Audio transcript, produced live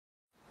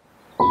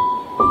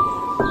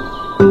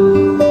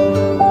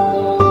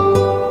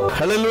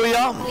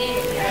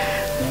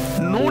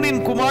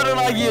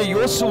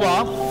யோசுவா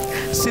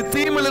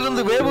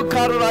சித்தீமிலிருந்து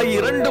வேவுக்காரராய்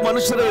 2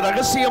 மனுஷரை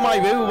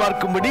ரகசியமாய் வேவு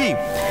பார்க்கும்படி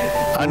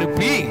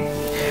அனுப்பி,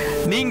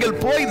 நீங்கள்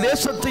போய்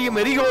தேசத்தையும்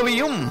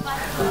எரிகோவையும்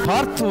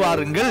பார்த்து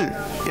வாருங்கள்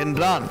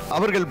என்றான்.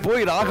 அவர்கள்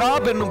போய்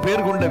ராகாப் என்னும்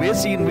பெயர் கொண்ட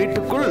வேசியின்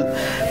வீட்டுக்குள்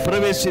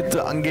பிரவேசித்து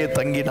அங்கே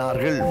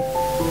தங்கினார்கள்.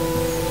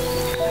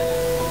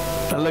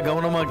 நல்ல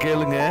கவனமா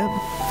கேளுங்க.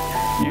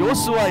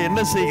 யோசுவா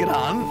என்ன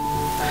செய்கிறான்?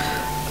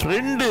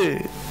 2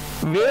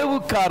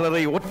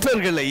 வேவுக்காரரை,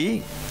 ஒற்றர்களை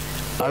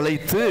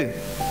அழைத்து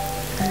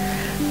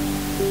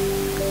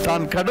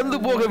தான் கடந்து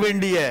போக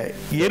வேண்டிய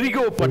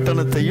எரிகோ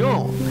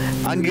பட்டணத்தையும்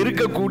அங்க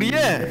இருக்கக்கூடிய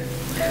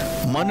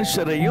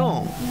மனுஷரையும்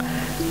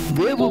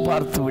வேவு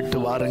பார்த்து விட்டு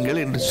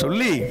வாருங்கள் என்று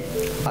சொல்லி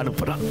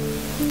அனுப்புறான்.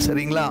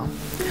 சரிங்களா?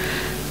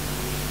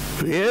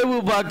 வேவு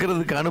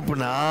பார்க்கறதுக்கு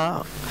அனுப்புனா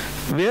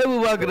வேவு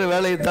பார்க்கிற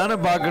வேலையை தானே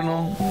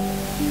பார்க்கணும்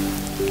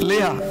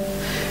இல்லையா?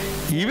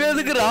 இவ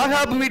எதுக்கு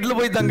ராகாப் வீட்டில்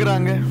போய்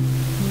தங்குறாங்க?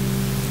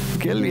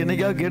 கேள்வி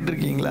என்னைக்காவது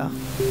கேட்டிருக்கீங்களா?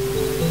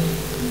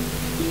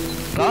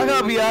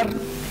 ராகாப் யார்?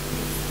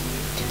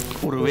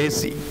 ஒரு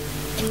வேசி.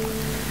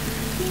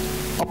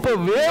 அப்ப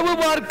வேவு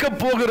பார்க்க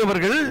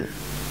போகிறவர்கள்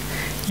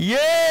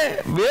ஏன்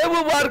வேவு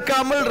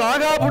பார்க்காமல்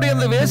ராகாபுடைய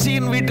அந்த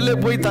வேசியின் வீட்டிலே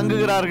போய்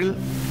தங்குகிறார்கள்?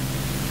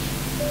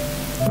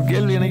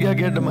 கேள்வி எனக்கா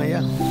கேட்டோமா?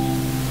 ஐயா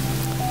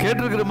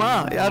கேட்டிருக்கிறோமா?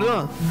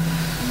 யாரும்?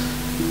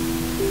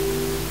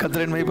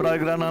 கத்திரன்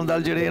மைப்பராகிறான் நான்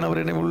தாழ்ச்சியடையன் அவர்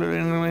என்னை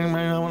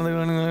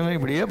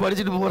இப்படியே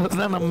படிச்சுட்டு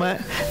போறதுதான் நம்ம.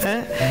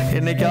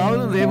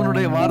 என்னைக்காவது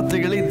தேவனுடைய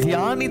வார்த்தைகளை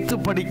தியானித்து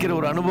படிக்கிற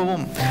ஒரு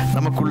அனுபவம்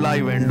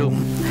நமக்குள்ளாய் வேண்டும்.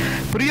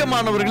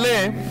 பிரியமானவர்களே,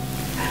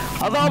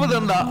 அதாவது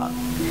அந்த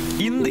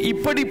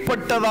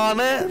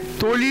இப்படிப்பட்டதான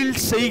தொழில்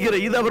செய்கிற,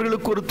 இது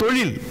அவர்களுக்கு ஒரு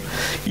தொழில்.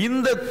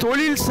 இந்த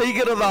தொழில்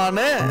செய்கிறதான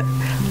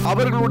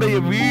அவர்களுடைய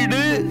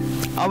வீடு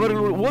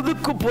அவர்கள்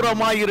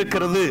ஒதுக்குப்புறமாய்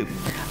இருக்கிறது.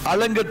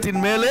 அலங்கத்தின்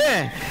மேலே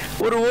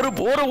ஒரு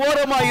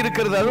ஓரமாய்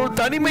இருக்கிறது. அது ஒரு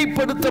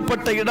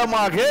தனிமைப்படுத்தப்பட்ட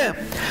இடமாக,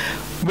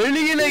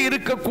 வெளியிலே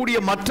இருக்கக்கூடிய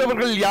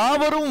மற்றவர்கள்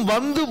யாவரும்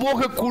வந்து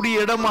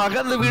போகக்கூடிய இடமாக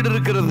அந்த வீடு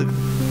இருக்கிறது.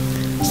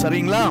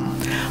 சரிங்களா?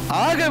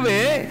 ஆகவே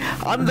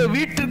அந்த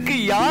வீட்டிற்கு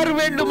யார்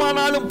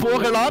வேண்டுமானாலும்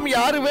போகலாம்,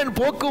 யார்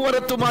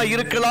போக்குவரத்துமா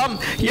இருக்கலாம்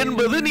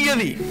என்பது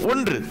நியதி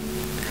ஒன்று.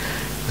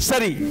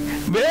 சரி,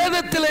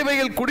 வேதத்தில்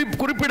இவைகள்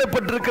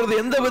குறிப்பிடப்பட்டிருக்கிறது.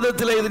 எந்த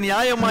விதத்தில் இது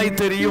நியாயமாய்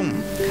தெரியும்?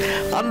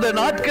 அந்த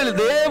நாட்கள்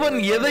தேவன்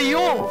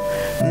எதையும்,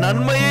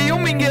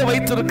 நன்மையையும் இங்கே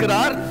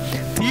வைத்திருக்கிறார்,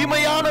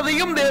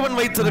 தீமையானதையும் தேவன்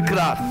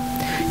வைத்திருக்கிறார்.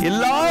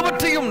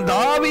 எல்லாவற்றையும்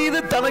தாவீது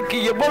தனக்கு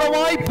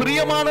எவ்வளவாய்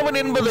பிரியமானவன்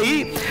என்பதை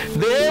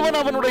தேவன்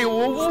அவனுடைய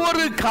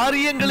ஒவ்வொரு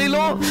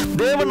காரியங்களிலும்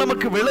தேவன்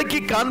நமக்கு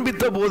விளக்கி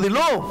காண்பித்த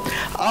போதிலும்,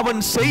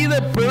 அவன் செய்த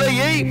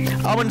பிழையை,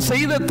 அவன்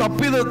செய்த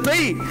தப்பிதத்தை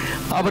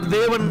அவர்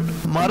தேவன்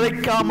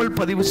மறைக்காமல்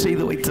பதிவு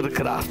செய்து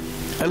வைத்திருக்கிறார்.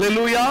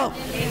 அல்லேலூயா,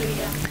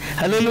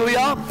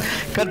 அல்லேலூயா.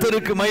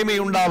 கர்த்தருக்கு மகிமை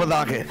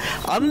உண்டாவதாக.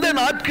 அந்த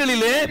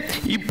நாட்களிலே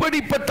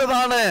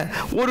இப்படிப்பட்டதான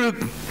ஒரு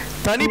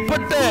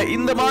தனிப்பட்ட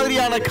இந்த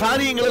மாதிரியான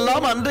காரியங்கள்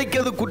எல்லாம் அன்றைக்கு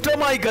அது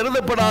குற்றமாய்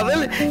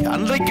கருதப்படாதல்.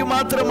 அன்றைக்கு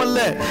மாத்திரமல்ல,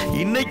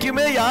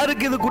 இன்னைக்குமே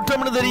யாருக்கு இது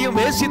குற்றம்னு தெரியும்?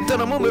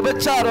 வேசித்தனமும்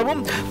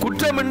விபச்சாரமும்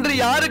குற்றம் என்று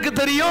யாருக்கு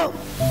தெரியும்?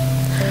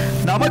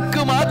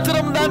 நமக்கு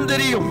மாத்திரம்தான்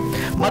தெரியும்,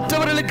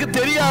 மற்றவர்களுக்கு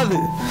தெரியாது.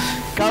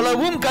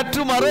 களவும்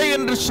கற்றும் அறை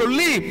என்று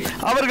சொல்லி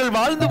அவர்கள்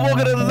வாழ்ந்து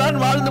போகிறது தான்,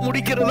 வாழ்ந்து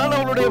முடிக்கிறது தான்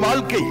அவருடைய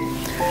வாழ்க்கை.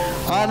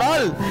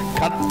 ஆனால்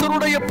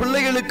கர்த்தருடைய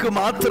பிள்ளைகளுக்கு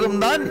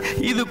மாத்திரம்தான்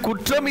இது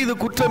குற்றம், இது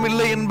குற்றம்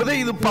இல்லை என்பதை,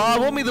 இது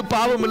பாவம், இது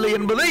பாவம் இல்லை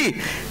என்பதை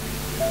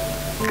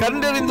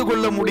கண்டறிந்து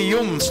கொள்ள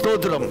முடியும்.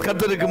 ஸ்தோத்திரம்,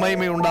 கர்த்தருக்கு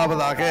மகிமை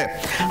உண்டாவதாக.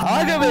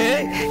 ஆகவே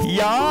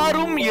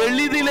யாரும்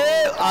எளிதிலே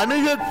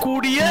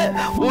அணுகக்கூடிய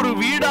ஒரு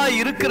வீடாய்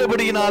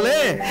இருக்கிறபடியினாலே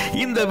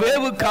இந்த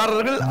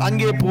வேவுக்காரர்கள்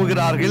அங்கே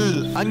போகிறார்கள்,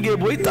 அங்கே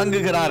போய்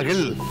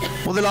தங்குகிறார்கள்.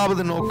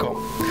 முதலாவது நோக்கம்.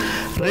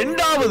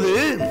 இரண்டாவது,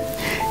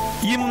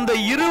 இந்த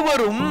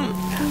இருவரும்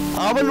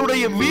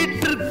அவளுடைய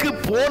வீட்டிற்கு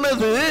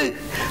போனது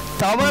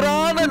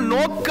தவறான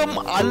நோக்கம்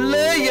அல்ல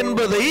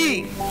என்பதை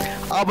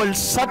அவள்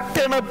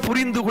சட்டென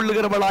புரிந்து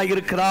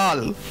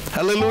கொள்ளுகிறவளாயிருக்கிறாள்.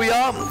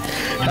 ஹல்லேலூயா,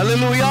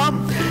 ஹல்லேலூயா.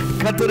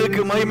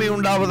 கர்த்தருக்கு மகிமை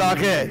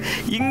உண்டாவதாக.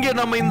 இங்கே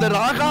நம்ம இந்த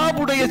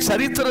ராகாபுடைய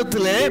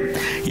சரித்திரத்திலே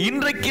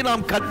இன்றைக்கு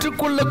நாம்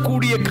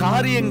கற்றுக்கொள்ளக்கூடிய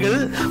காரியங்கள்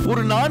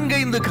ஒரு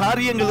 4-5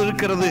 காரியங்கள்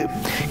இருக்கிறது.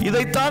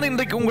 இதைத்தான்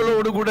இன்றைக்கு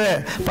உங்களோடு கூட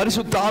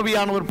பரிசுத்த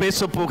ஆவியானவர்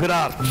பேச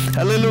போகிறார்.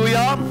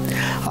 ஹல்லேலூயா.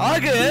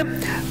 ஆக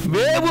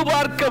வேவு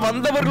பார்க்க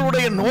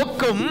வந்தவர்களுடைய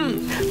நோக்கம்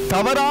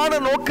தவறான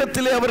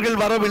நோக்கத்திலே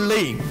அவர்கள்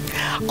வரவில்லை.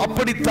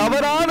 அப்படி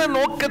தவறான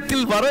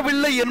நோக்கத்தில்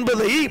வரவில்லை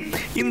என்பதை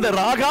இந்த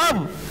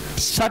ராகாப்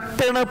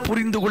சட்டென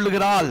புரிந்து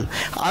கொள்ளுகிறாள்.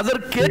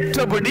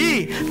 அதற்கேற்றபடி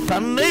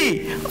தன்னை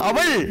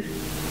அவள்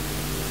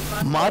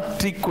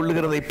மாற்றிக்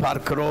கொள்ளுகிறதை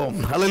பார்க்கிறோம்.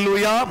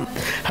 ஹல்லேலூயா,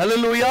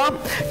 ஹல்லேலூயா.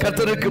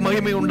 கர்த்தருக்கு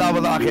மகிமை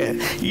உண்டாவதாக.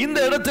 இந்த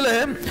இடத்துல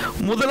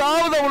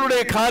முதலாவது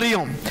அவளுடைய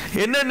காரியம்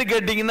என்னன்னு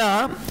கேட்டீங்கன்னா,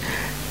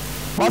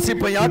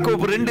 வாசிப்போம்.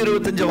 யாக்கோபு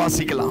 2:25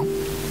 வாசிக்கலாம்.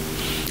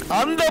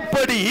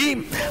 அந்தப்படி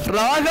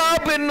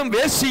ராகாப் என்னும்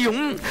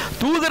வேசியும்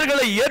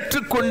தூதர்களை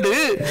ஏற்றுக்கொண்டு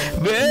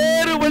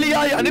வேறு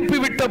வழியாய்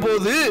அனுப்பிவிட்ட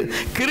போது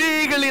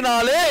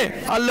கிரியைகளினாலே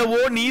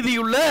அல்லவோ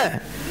நீதியுள்ள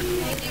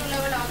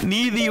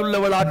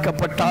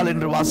நீதியுள்ளவளாக்கப்பட்டாள்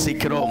என்று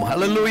வாசிக்கிறோம்.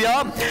 ஹல்லேலூயா.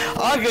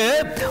 ஆக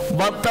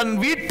தன்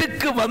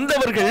வீட்டுக்கு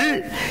வந்தவர்கள்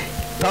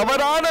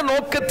தவறான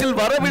நோக்கத்தில்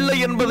வரவில்லை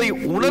என்பதை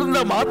உணர்ந்த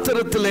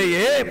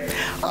மாத்திரத்திலேயே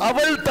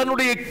அவள்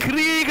தன்னுடைய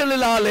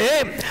கிரியைகளினாலே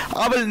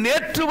அவள்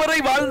நேற்று வரை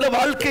வாழ்ந்த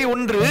வாழ்க்கை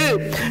ஒன்று,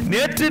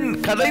 நேற்றின்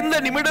கடைந்த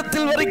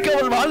நிமிடத்தில் வரைக்கும்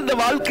அவள் வாழ்ந்த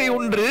வாழ்க்கை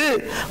ஒன்று,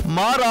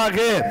 மாறாக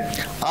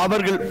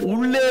அவர்கள்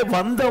உள்ளே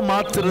வந்த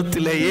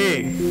மாத்திரத்திலேயே,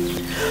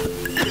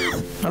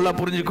 நல்லா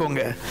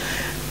புரிஞ்சுக்கோங்க,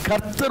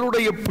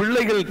 கர்த்தருடைய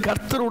பிள்ளைகள்,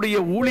 கர்த்தருடைய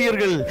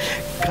ஊழியர்கள்,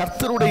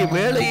 கர்த்தருடைய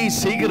வேலையை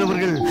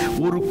செய்கிறவர்கள்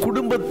ஒரு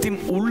குடும்பத்தின்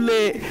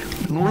உள்ளே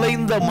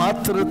நுழைந்த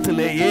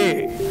மாத்திரத்திலேயே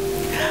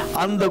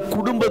அந்த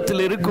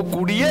குடும்பத்தில்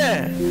இருக்கக்கூடிய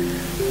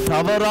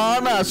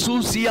தவறான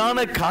அசூசியான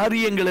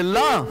காரியங்கள்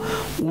எல்லாம்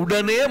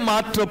உடனே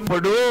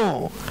மாற்றப்படும்.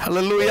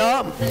 ஹல்லேலூயா,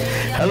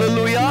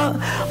 ஹல்லேலூயா.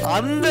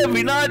 அந்த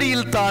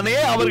வினாடியில் தானே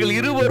அவர்கள்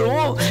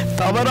இருவரும்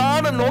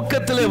தவறான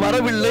நோக்கத்திலே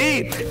வரவில்லை,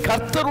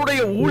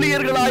 கர்த்தருடைய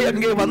ஊழியர்களாய்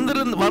அங்கே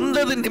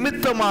வந்தது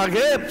நிமித்தமாக,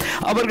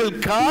 அவர்கள்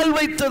கால்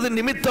வைத்தது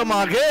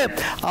நிமித்தமாக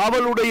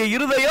அவளுடைய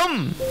இருதயம்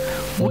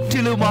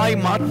முற்றிலுமாய்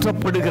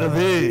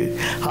மாற்றப்படுகிறது.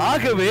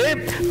 ஆகவே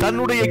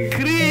தன்னுடைய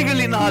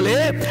கிரியைகளினாலே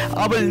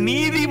அவள்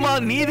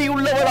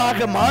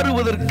நீதியுள்ளவளாக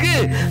மாறுவதற்கு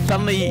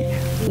தன்னை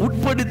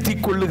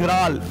உட்படுத்திக்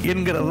கொள்ளுகிறாள்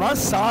என்கிறதா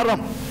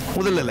சாரம்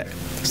முதல்ல.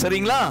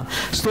 சரிங்களா?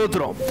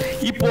 ஸ்தோத்திரம்.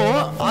 இப்போ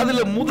அதுல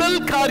முதல்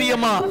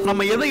காரியமா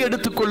நம்ம எதை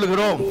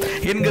எடுத்துக்கொள்ளுகிறோம்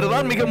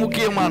என்கிறதா மிக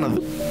முக்கியமானது.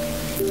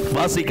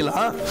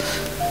 வாசிக்கலாம்.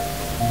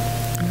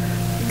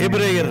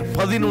 எபிரேயர்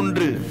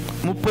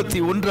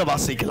 11:31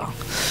 வாசிக்கலாம்.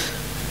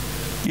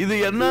 இது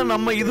என்ன,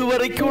 நம்ம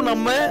இதுவரைக்கும்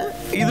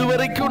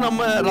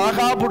நம்ம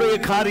ராகாபுடைய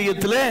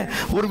காரியத்தில்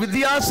ஒரு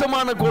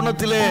வித்தியாசமான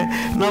கோணத்தில்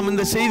நாம்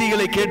இந்த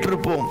செய்திகளை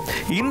கேட்டிருப்போம்.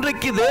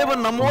 இன்றைக்கு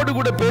தேவன் நம்மோடு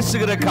கூட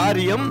பேசுகிற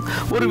காரியம்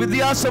ஒரு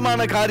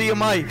வித்தியாசமான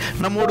காரியமாய்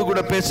நம்மோடு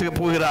கூட பேச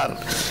போகிறார்.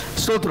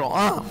 ஸ்தோத்திரம்.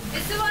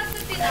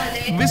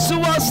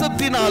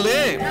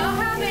 விசுவாசத்தினாலே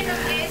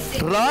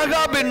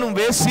ராகாப் என்னும்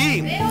வேசி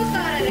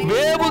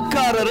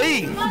வேவுக்காரரை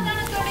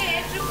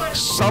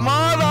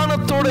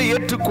சமாதானத்தோடு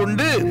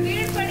ஏற்றுக்கொண்டு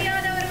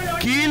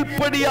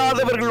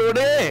கீழ்ப்படியாதவர்களோட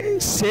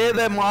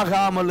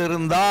சேதமாகாமல்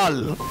இருந்தால்.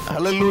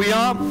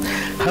 ஹல்லேலூயா,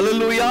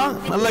 ஹல்லேலூயா.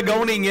 நல்ல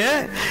கவனிங்க.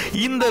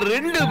 இந்த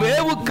ரெண்டு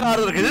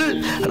வேவுக்காரர்கள்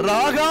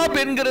ராகாப்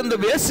என்கிற இந்த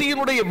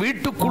வேசியினுடைய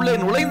வீட்டுக்குள்ளே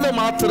நுழைந்த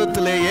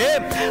மாத்திரத்திலேயே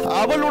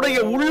அவளுடைய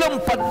உள்ளம்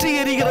பற்றி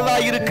எரிகிறதா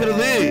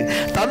இருக்கிறது.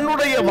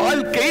 தன்னுடைய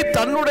வாழ்க்கை,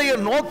 தன்னுடைய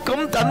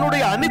நோக்கம்,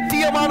 தன்னுடைய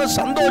அனித்தியமான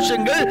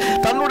சந்தோஷங்கள்,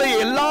 தன்னுடைய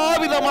எல்லா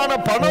விதமான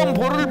பணம்,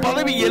 பொருள்,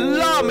 பதவி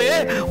எல்லாமே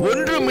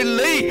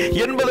ஒன்றுமில்லை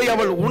என்பதை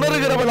அவள்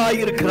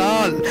உணர்கிறவளாய் இருக்கிறாள்.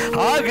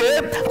 ஆக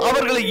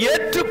அவர்களை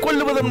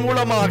ஏற்றுக்கொள்வதன்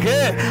மூலமாக,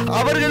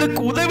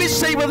 அவர்களுக்கு உதவி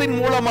செய்வதன்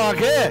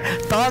மூலமாக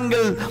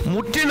தாங்கள்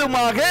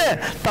முற்றிலுமாக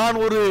தான்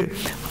ஒரு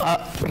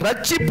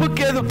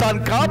ரட்சிப்புக்கு தான்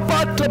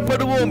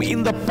காப்பாற்றப்படுவோம்,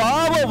 இந்த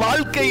பாவ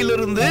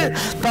வாழ்க்கையிலிருந்து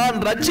தான்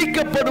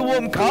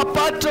ரட்சிக்கப்படுவோம்,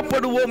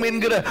 காப்பாற்றப்படுவோம்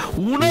என்கிற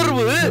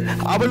உணர்வு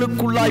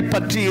அவளுக்குள்ளாய்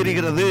பற்றி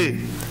எரிகிறது.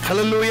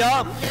 ஹல்லேலூயா,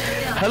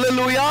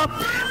 ஹல்லேலூயா.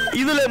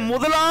 இதுல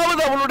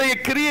முதலாவது அவளுடைய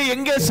கிரியை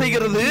எங்கே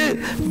செய்கிறது?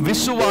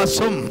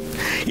 விசுவாசம்.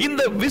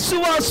 இந்த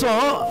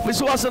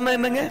விசுவாசம்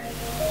என்னங்க?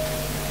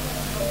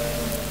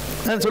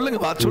 சொல்லுங்க,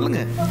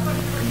 சொல்லுங்க.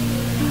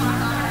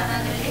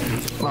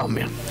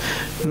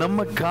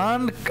 நம்ம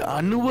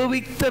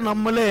அனுபவித்த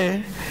நம்மளே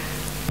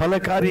பல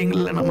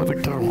காரியங்களில் நம்ம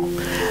விட்டுறோம்.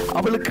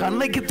 அவளுக்கு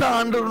அன்னைக்கு தான்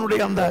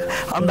ஆண்டவனுடைய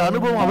அந்த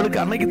அனுபவம்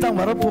அவளுக்கு அன்னைக்கு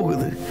தான்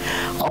வரப்போகுது.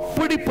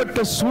 அப்படிப்பட்ட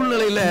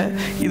சூழ்நிலையில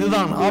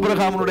இதுதான்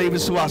ஆபிரகாமுடைய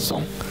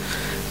விசுவாசம்.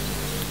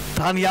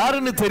 தான்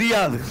யாருன்னு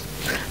தெரியாது,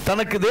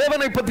 தனக்கு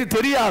தேவனை பற்றி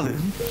தெரியாது,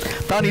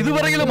 தான்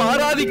இதுவரையிலும்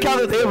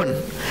ஆராதிக்காத தேவன்,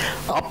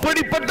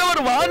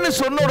 அப்படிப்பட்டவர் வான்னு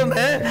சொன்ன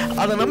உடனே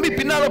அதை நம்பி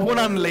பின்னால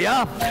போனான் இல்லையா?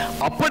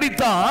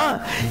 அப்படித்தான்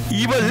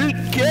இவள்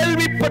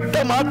கேள்விப்பட்ட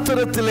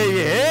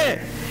மாத்திரத்திலேயே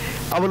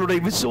அவளுடைய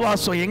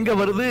விசுவாசம் எங்க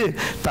வருது?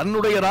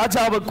 தன்னுடைய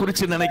ராஜாவை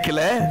குறித்து நினைக்கல,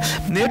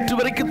 நேற்று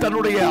வரைக்கும்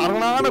தன்னுடைய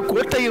அரணான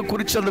கோட்டையை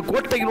குறித்து, அந்த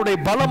கோட்டையினுடைய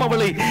பலம்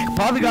அவளை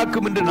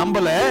பாதுகாக்கும் என்று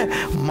நம்பல.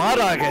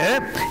 மாறாக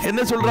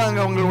என்ன சொல்றாங்க?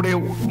 அவங்களுடைய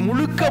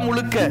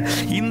முழுக்க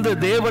இந்த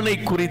தேவனை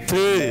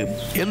குறித்து.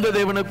 எந்த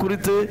தேவனை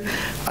குறித்து?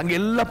 அங்க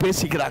எல்லாம்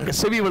பேசிக்கிறாங்க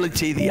செவிவழி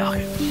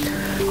செய்தியாக.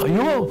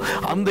 ஐயோ,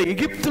 அந்த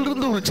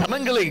எகிப்திலிருந்து ஒரு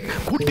ஜனங்களை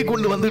கூட்டிக்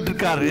கொண்டு வந்துட்டு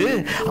இருக்காரு,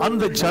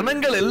 அந்த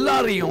ஜனங்கள்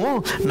எல்லாரையும்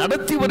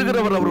நடத்தி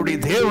வருகிறவர் அவருடைய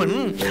தேவன்.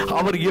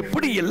 அவர்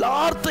எப்படி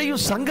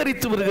எல்லாத்தையும்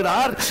சங்கரித்து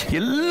வருகிறார்,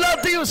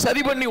 எல்லாத்தையும்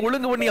சரி பண்ணி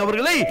ஒழுங்கு பண்ணி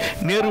அவர்களை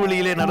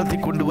நேர்வழியிலே நடத்தி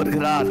கொண்டு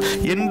வருகிறார்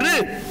என்று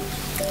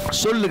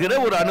சொல்லுகிற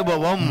ஒரு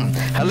அனுபவம்.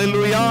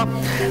 ஹல்லேலூயா,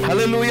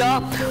 ஹல்லேலூயா.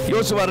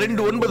 யோசுவா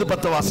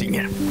 2:9-10 வாசிங்க.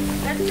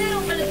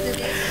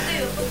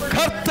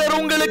 கர்த்தர்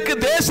உங்களுக்கு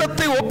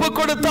தேசத்தை ஒப்புக்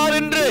கொடுத்தார்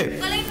என்று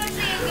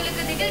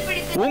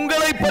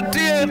உங்களை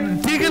பற்றி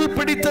திகில்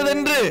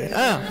பிடித்ததென்று.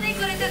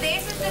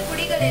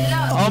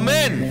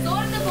 ஆமென்.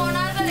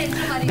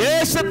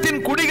 தேசத்தின்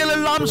குடிகள்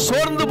எல்லாம்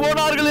சோர்ந்து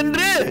போனார்கள்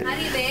என்று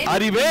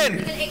அறிவேன்.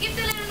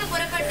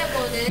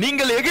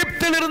 நீங்கள்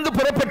எகிப்திலிருந்து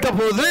புறப்பட்ட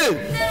போது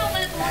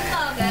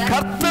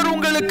கர்த்தர்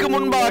உங்களுக்கு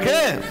முன்பாக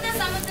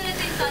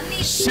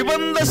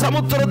சிவந்த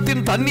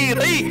சமுத்திரத்தின்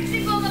தண்ணீரை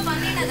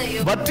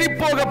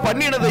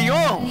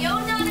பண்ணினதையும்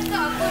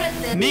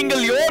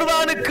நீங்கள்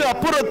யோர்தானுக்கு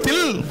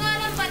அப்புறத்தில்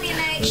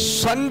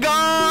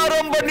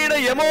சங்காரம் பண்ணின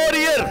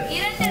எமோரியர்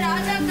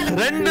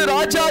 2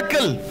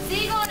 ராஜாக்கள்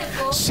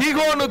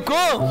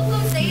சீகோனுக்கும்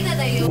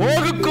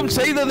ஓகுக்கும்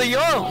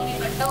செய்ததையும்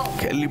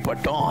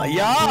கேள்விப்பட்டோம்.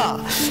 ஐயா,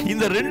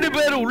 இந்த 2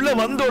 பேர் உள்ள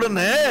வந்த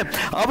உடனே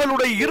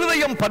அவளுடைய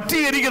இருதயம் பற்றி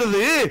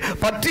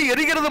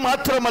எரிகிறது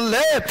மாத்திரமல்ல,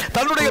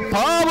 தன்னுடைய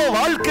பாவ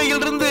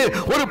வாழ்க்கையிலிருந்து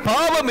ஒரு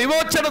பாவ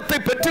விமோச்சனத்தை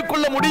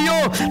பெற்றுக்கொள்ள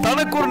முடியும்,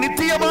 தனக்கு ஒரு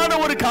நித்தியமான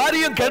ஒரு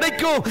காரியம்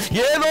கிடைக்கும்,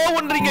 ஏதோ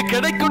ஒன்று இங்கே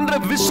கிடைக்கின்ற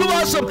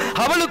விசுவாசம்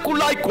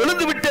அவளுக்குள்ளாய்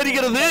கொழுந்து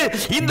விட்டறிகிறது.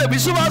 இந்த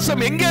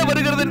விசுவாசம் எங்கே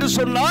வருகிறது என்று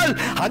சொன்னால்,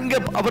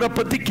 அங்க அவரை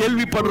பற்றி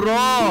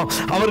கேள்விப்படுறோம்.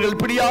 அவர்கள்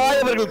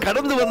இப்படியாய் அவர்கள்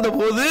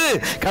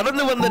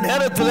கடந்து வந்த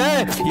நேரத்தில்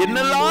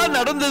என்னெல்லாம்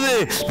நடந்தது,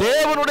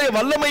 தேவனுடைய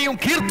வல்லமையும்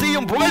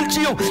கீர்த்தியும்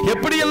புகழ்ச்சியும்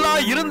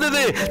எப்படியெல்லாம்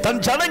இருந்தது,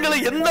 தன் ஜனங்களை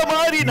எந்த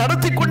மாதிரி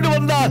நடத்தி கொண்டு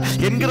வந்தார்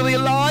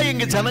என்கிறதையெல்லாம்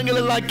எங்க ஜனங்கள்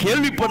எல்லாம்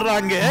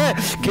கேள்விப்படுறாங்க.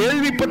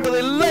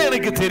 கேள்விப்பட்டதெல்லாம்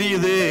எனக்கு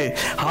தெரியுது.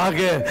 ஆக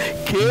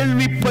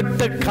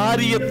கேள்விப்பட்ட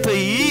காரியத்தை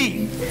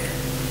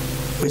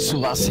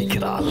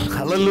விசுவாசிக்கிறாள்.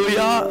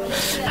 ஹல்லேலூயா,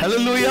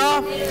 ஹல்லேலூயா.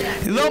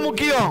 இதுதான்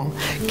முக்கியம்.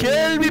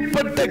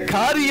 கேள்விப்பட்ட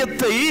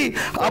காரியத்தை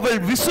அவள்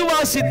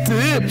விசுவாசித்து,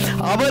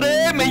 அவரே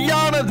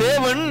மெய்யான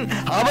தேவன்,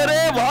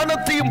 அவரே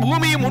வானத்தையும்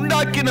பூமியும்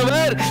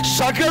உண்டாக்கினவர்,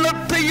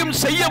 சகலத்தையும்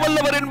செய்ய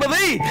வல்லவர்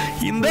என்பதை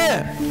இந்த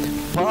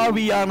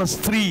பாவியான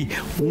ஸ்திரீ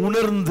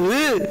உணர்ந்து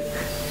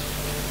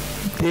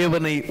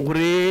தேவனை,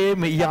 ஒரே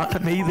மெய்யான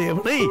மெய்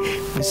தேவனை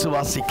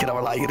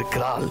விசுவாசிக்கிறவளாய்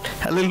இருக்கிறாள்.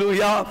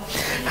 ஹல்லேலூயா,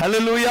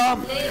 ஹல்லேலூயா.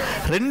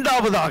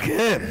 இரண்டாவதாக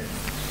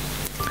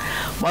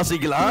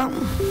வாசிக்கலாம்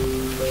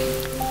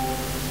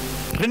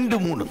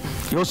 2:3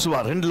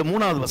 யோசுவா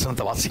 2:3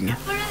 வசனத்தை வாசிங்க.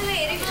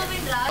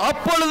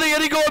 அப்பொழுது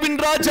எரிகோவின்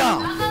ராஜா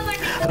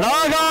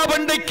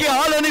ராகாபண்டைக்கு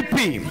ஆள்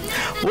அனுப்பி,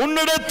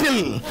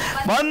 உன்னிடத்தில்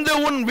வந்து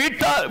உன்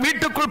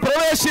வீட்டுக்குள்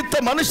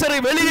பிரவேசித்த மனுஷரை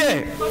வெளியே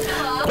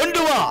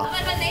கொண்டு வா,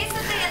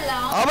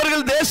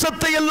 அவர்கள்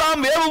தேசத்தை எல்லாம்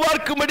வேவு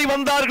பார்க்கும்படி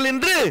வந்தார்கள்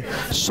என்று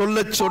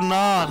சொல்ல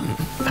சொன்னான்.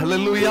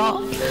 ஹல்லேலூயா.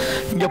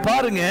 இங்க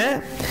பாருங்க,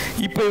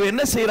 இப்ப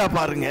என்ன செய்யறா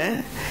பாருங்க.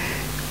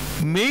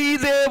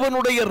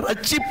 மெய்தேவனுடைய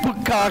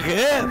ரட்சிப்புக்காக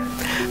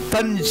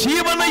தன்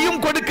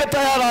ஜீவனையும் கொடுக்க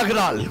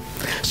தயாராகிறாள்,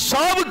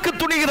 சாவுக்கு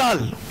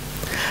துணிகிறாள்,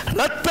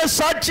 இரத்த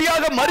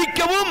சாட்சியாக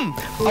மரிக்கவும்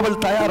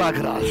அவள்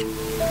தயாராகிறாள்.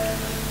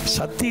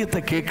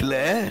 சத்தியத்தை கேட்கல,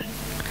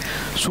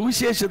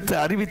 சுவிசேஷத்தை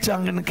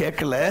அறிவிச்சாங்கன்னு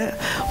கேட்கல,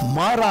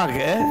 மாறாக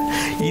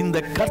இந்த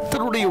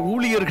கர்த்தருடைய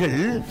ஊழியர்கள்,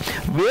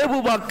 வேவு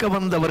பார்க்க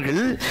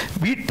வந்தவர்கள்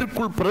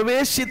வீட்டுக்குள்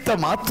பிரவேசித்த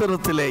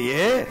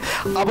மாத்திரத்திலேயே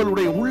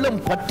அவளுடைய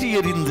உள்ளம் பற்றி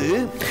எரிந்து,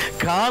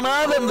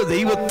 காணாத அந்த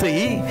தெய்வத்தை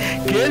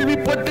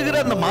கேள்விப்பட்டுகிற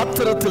அந்த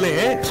மாத்திரத்திலே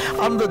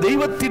அந்த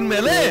தெய்வத்தின்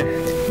மேலே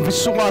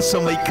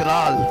விசுவாசம்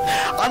வைக்கிறாள்.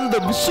 அந்த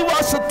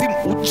விசுவாசத்தின்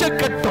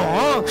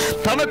உச்சக்கட்டம்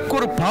தனக்கு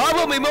ஒரு பாவ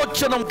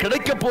விமோச்சனம்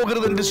கிடைக்க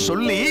போகிறது என்று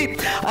சொல்லி,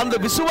 அந்த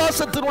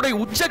விசுவாசத்தினுடைய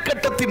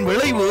உச்சக்கட்டத்தின்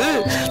விளைவு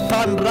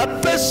தான்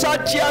இரத்த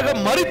சாட்சியாக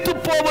மரித்து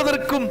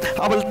போவதற்கும்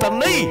அவள்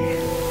தன்னை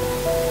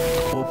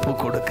ஒப்பு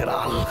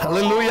கொடுக்கிறாள்.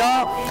 ஹல்லேலூயா,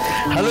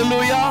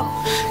 ஹல்லேலூயா.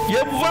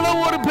 எவ்வளவு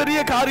ஒரு பெரிய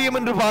காரியம்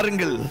என்று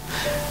பாருங்கள்.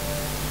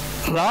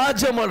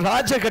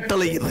 ராஜ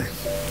கட்டளை இது.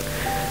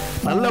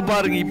 நல்ல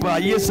பாருங்க. இப்ப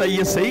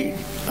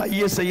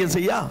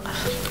ஐஎஸ்ஐயா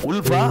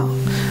உல்ஃபா,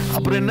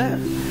 அப்புறம் என்ன,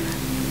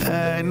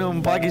 இன்னும்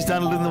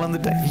பாகிஸ்தான்ல இருந்து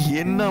வந்துட்டேன்,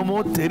 என்னமோ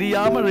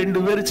தெரியாம 2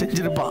 பேர்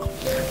செஞ்சிருப்பான்.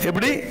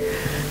 எப்படி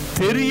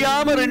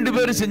தெரியாம 2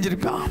 பேர்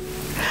செஞ்சிருப்பான்.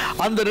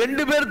 அந்த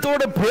 2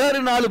 பேர்த்தோட பேரு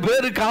 4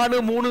 பேரு காணு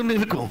 3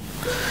 இருக்கும்.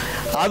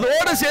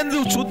 அதோட சேர்ந்து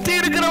சுத்தி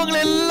இருக்கிறவங்க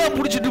எல்லாம்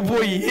பிடிச்சிட்டு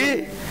போய்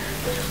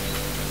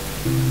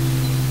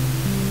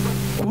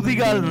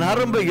குதிகால்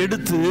நரம்பை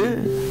எடுத்து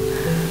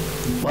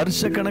வருஷ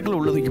கணக்கில்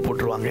உள்ளதுக்கு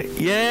போட்டுருவாங்க.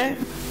 ஏன்?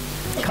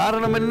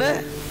 காரணம் என்ன?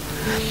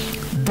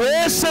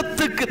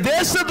 தேசத்துக்கு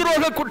தேச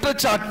துரோக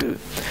குற்றச்சாட்டு,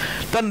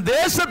 தன்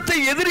தேசத்தை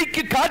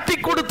எதிரிக்கு காட்டி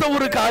கொடுத்த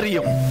ஒரு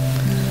காரியம்.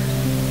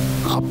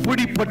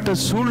 அப்படிப்பட்ட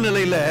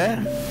சூழ்நிலையில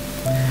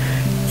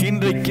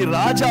இன்றைக்கு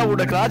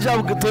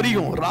ராஜாவுக்கு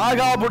தெரியும்,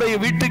 ராகாபுடைய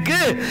வீட்டுக்கு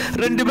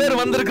 2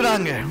 பேர்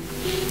வந்திருக்கிறாங்க,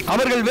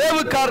 அவர்கள்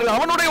வேவுக்காரர்கள்,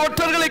 அவனுடைய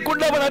ஒற்றர்களை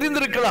கொண்டு அவன்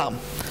அறிந்திருக்கலாம்.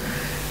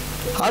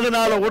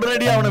 அதனால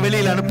உடனடியாக அவனை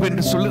வெளியில் அனுப்பு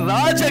என்று சொல்லி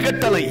ராஜ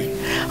கட்டளை.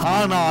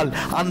 ஆனால்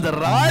அந்த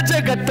ராஜ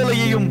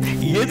கட்டளையையும்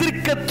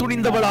எதிர்க்க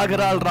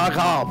துணிந்தவளாகிறாள்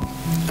ராகாப்.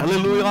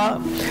 அல்லேலூயா,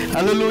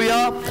 அல்லேலூயா.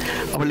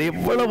 அவள்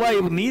எவ்வளவாய்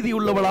நீதி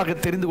உள்ளவளாக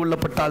தெரிந்து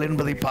கொள்ளப்பட்டாள்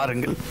என்பதை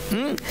பாருங்கள்.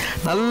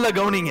 நல்ல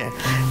கவனிங்க.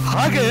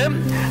 ஆக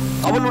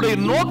அவளுடைய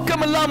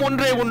நோக்கம் எல்லாம்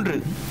ஒன்றே ஒன்று.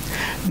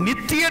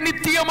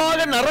 நித்தியமாக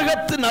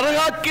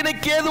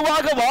நரகாக்கினைக்கு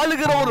ஏதுவாக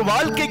வாழுகிற ஒரு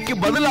வாழ்க்கைக்கு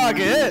பதிலாக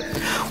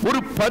ஒரு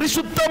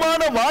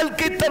பரிசுத்தமான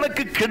வாழ்க்கை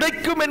தனக்கு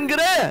கிடைக்கும்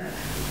என்கிற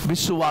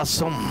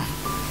விசுவாசம்.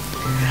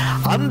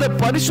 அந்த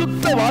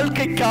பரிசுத்த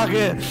வாழ்க்கைக்காக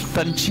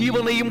தன்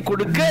ஜீவனையும்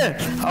கொடுக்க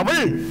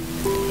அவள்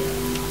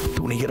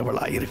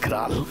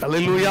துணிகிறவளாயிருக்கிறாள்.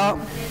 அல்லேலூயா.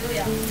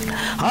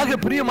 ஆக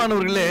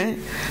பிரியமானவர்களே,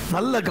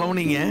 நல்ல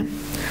கவனிங்க.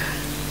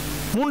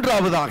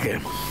 மூன்றாவதாக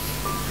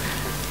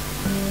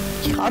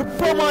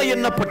அற்பமா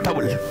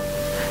எண்ணப்பட்டவள்.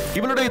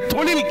 இவளுடைய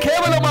தொழில்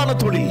கேவலமான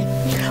தொழில்,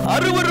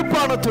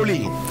 அருவருப்பான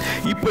தொழில்.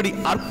 இப்படி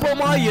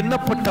அற்பமாய்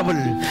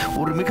எண்ணப்பட்டவள்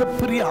ஒரு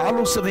மிகப்பெரிய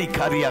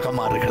ஆலோசனைக்காரியாக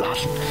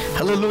மாறுகிறாள்.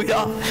 ஹல்லேலூயா.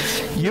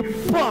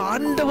 எப்ப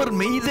ஆண்டவர்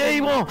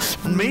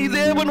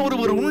மெய்தேவன்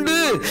ஒருவர் உண்டு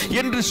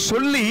என்று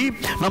சொல்லி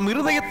நம்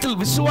இருதயத்தில்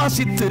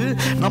விசுவாசித்து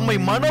நம்மை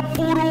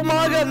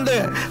மனப்பூர்வமாக அந்த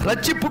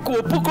ரட்சிப்புக்கு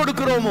ஒப்பு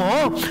கொடுக்கிறோமோ,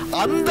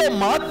 அந்த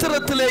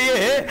மாத்திரத்திலேயே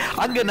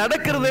அங்க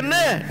நடக்கிறது என்ன?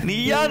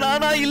 நீயா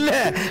நானா இல்ல,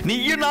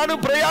 நீயும்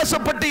நானும்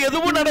பிரயாசப்பட்டு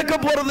எதுவும் நடக்க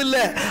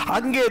போறதில்லை.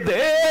 அங்கே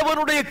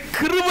தேவனுடைய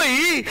கிருபை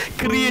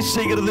கிரியை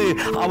செய்கிறது.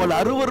 அவள்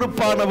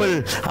அருவருப்பானவள்.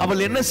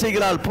 அவள் என்ன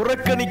செய்கிறாள்?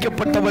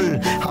 புறக்கணிக்கப்பட்டவள்.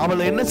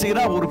 அவள் என்ன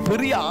செய்கிறாள்? ஒரு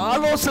பெரிய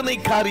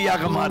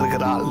ஆலோசனைக்காரியாக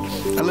மாறுகிறாள்.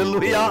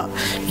 அல்லேலூயா.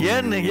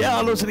 ஏன்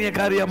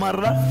ஆலோசனைக்காரியா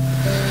மாறுறா?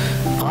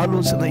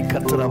 ஆலோசனை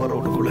கர்த்தர்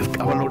அவளோடு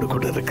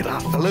கூட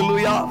இருக்கிறார்.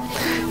 அல்லேலூயா.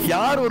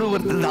 யார்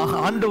ஒருவர்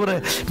ஆண்டவரை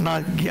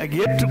நான்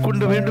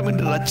ஏற்றுக்கொள்ள வேண்டும்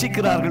என்று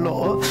ரட்சிக்கிறார்களோ,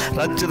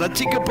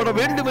 ரட்சிக்கப்பட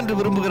வேண்டும் என்று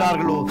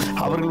விரும்புகிறார்களோ,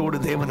 அவர்களோடு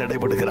தேவன்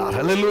இடைபடுகிறார்.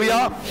 அல்லேலூயா.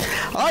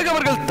 ஆக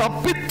அவர்கள்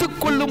தப்பித்துக்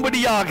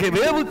கொள்ளும்படியாக,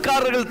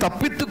 வேவுக்காரர்கள்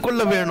தப்பித்துக்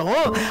கொள்ள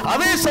வேணும்,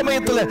 அதே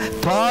சமயத்தில்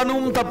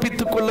தானும்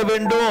தப்பித்துக் கொள்ள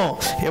வேண்டும்.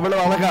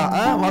 எவ்வளவு அழகா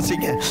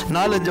வாசிங்க,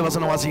 4-5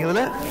 வசனம்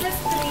வாசிக்கிறதுல.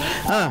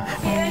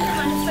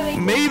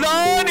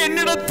 மெய்தான்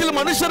என்னிடத்தில்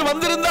மனுஷர்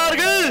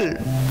வந்திருந்தார்கள்.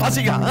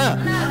 வாசிக்க.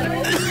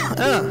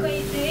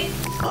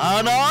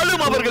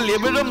 ஆனாலும் அவர்கள்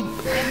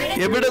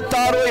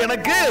எவ்விடத்தாரோ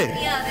எனக்கு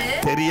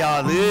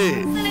தெரியாது.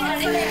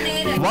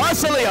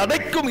 வாசலை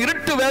அடைக்கும்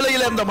இருட்டு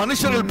வேளையில் அந்த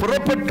மனுஷர்கள்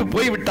புறப்பட்டு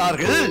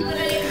போய்விட்டார்கள்.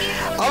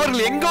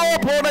 அவர்கள்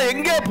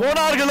எங்கே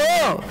போனார்களோ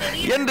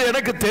என்று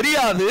எனக்கு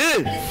தெரியாது.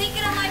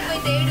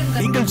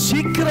 நீங்கள்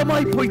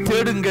சீக்கிரமாய் போய்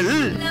தேடுங்கள்,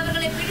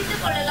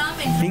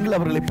 நீங்கள்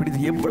அவர்களை பிடித்து.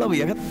 எவ்வளவு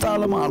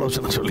எகத்தாளமா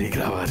ஆலோசனை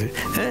சொல்லிக்கிறாரு.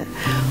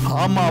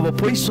 ஆமாவை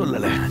போய்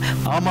சொல்லல.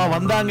 ஆமா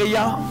வந்தாங்க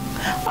ஐயா,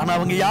 ஆனா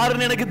அவங்க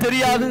யாருன்னு எனக்கு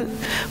தெரியாது.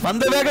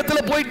 வந்த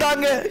வேகத்துல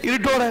போயிட்டாங்க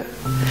இருட்டோட.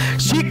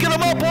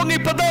 சீக்கிரமா போங்க,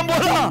 இப்பதான்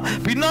போலாம்,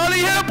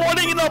 பின்னாலேயே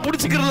போனீங்கன்னா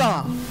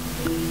புடிச்சுக்கலாம்.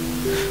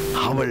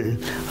 அவள்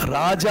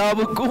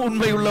ராஜாவுக்கும்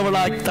உண்மை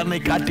உள்ளவளாய் தன்னை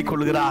காட்டிக்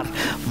கொள்கிறார்,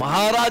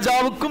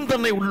 மகாராஜாவுக்கும்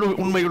தன்னை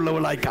உண்மை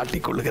உள்ளவளாய்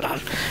காட்டிக்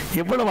கொள்கிறார்.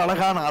 எவ்வளவு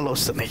அழகான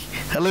ஆலோசனை.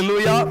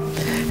 ஹல்லேலூயா,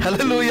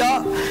 ஹல்லேலூயா.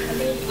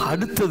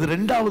 அடுத்தது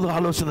 2வது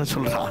ஆலோசனை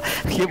சொல்றான்.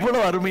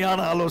 எவ்வளவு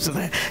அருமையான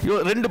ஆலோசனை.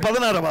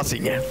 2:16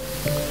 வாசிங்க.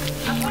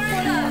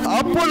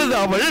 அப்பொழுது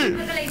அவள்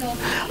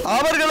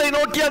அவர்களை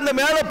நோக்கி, அந்த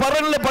மேல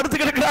பரல்ல படுத்து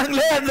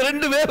கிடக்கிறாங்களே அந்த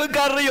 2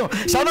 வேவுக்காரரையும்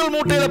சணல்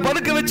மூட்டையில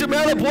படுக்க வச்சு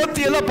மேல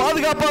போத்தி எல்லாம்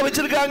பாதுகாப்பா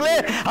வச்சிருக்காங்களே,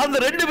 அந்த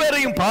 2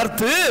 பேரையும்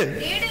பார்த்து,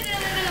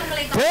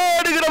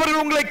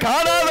 தேடுகிறவர்கள் உங்களை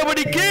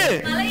காணாதபடிக்கு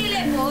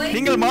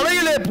நீங்கள்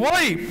மலையிலே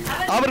போய்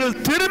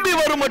அவர்கள் திரும்பி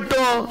வரும்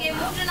மட்டும்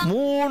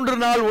 3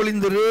 நாள்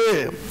ஒளிந்திரு,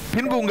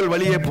 பின்பு உங்கள்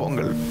வழியே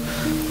போங்கள்.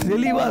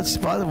 தெளிவா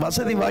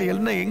வசதி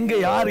என்ன, எங்க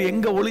யார்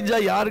எங்க ஒளிஞ்சா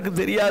யாருக்கு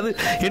தெரியாது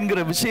என்கிற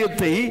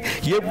விஷயத்தை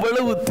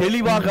எவ்வளவு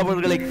தெளிவாக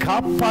அவர்களை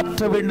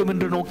காப்பாற்ற வேண்டும்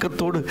என்ற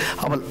நோக்கத்தோடு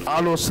அவள்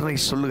ஆலோசனை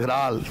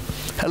சொல்லுகிறாள்.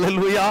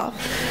 ஹல்லேலூயா,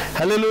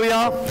 ஹல்லேலூயா.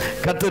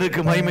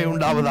 கர்த்தருக்கு மகிமை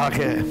உண்டாவதாக.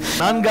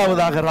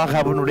 4வதாக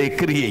ராகாவினுடைய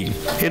கிரியை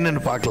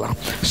என்னன்னு பார்க்கலாம்.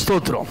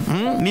 ஸ்தோத்திரம்.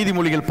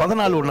 நீதிமொழிகள்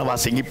 14:1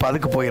 வாசிங்க. இப்ப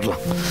அதுக்கு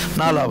போயிடலாம்.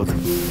 4வது,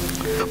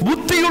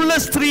 புத்தியுள்ள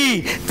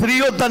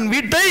ஸ்திரீயோ தன்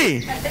வீட்டை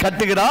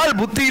கட்டுகிறாள்,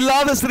 புத்தி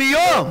இல்லாத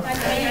ஸ்திரீயோ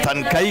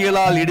தன்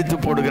கைகளால் இடித்து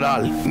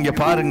போடுகிறாள். இங்க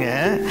பாருங்க,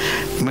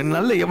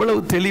 நல்ல எவ்வளவு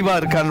தெளிவா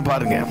இருக்கான்னு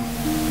பாருங்க.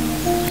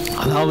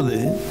 அதாவது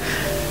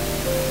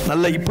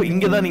நல்ல இப்ப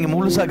இங்கதான் நீங்க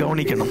முழுசா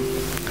கவனிக்கணும்.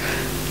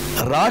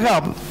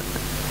 ராகாப்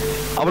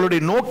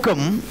அவளுடைய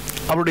நோக்கம்,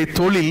 அவளுடைய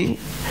தொழில்,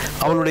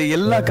 அவளுடைய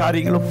எல்லா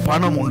காரியங்களும்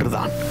பணம்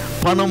ஒன்றுதான்.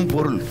 பணம்,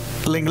 பொருள்,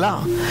 இல்லைங்களா?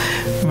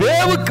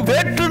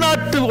 வேற்று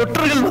நாட்டு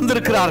ஒற்றர்கள்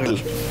வந்திருக்கிறார்கள்.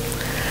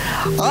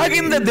 ஆக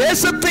இந்த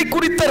தேசத்தை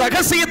குறித்த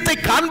ரகசியத்தை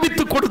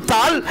காண்பித்து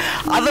கொடுத்தால்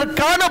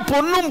அதற்கான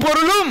பொன்னும்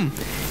பொருளும்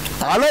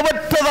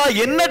அளவற்றதா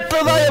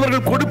எண்ணற்றதாய்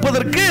அவர்கள்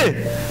கொடுப்பதற்கு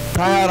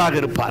தயாராக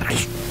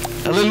இருப்பார்கள்.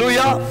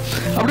 அல்லேலூயா,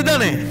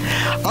 அப்படிதானே?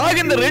 ஆக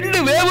இந்த 2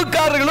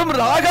 வேவுக்காரர்களும்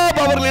ராகாப்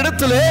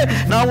அவர்களிடத்திலே,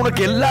 நான்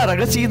உனக்கு எல்லா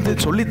ரகசியத்தை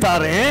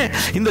சொல்லித்தாரேன்,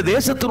 இந்த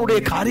தேசத்தினுடைய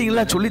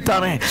காரியங்களாம்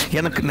சொல்லித்தாரேன்,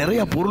 எனக்கு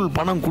நிறைய பொருள்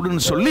பணம்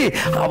கொடுன்னு சொல்லி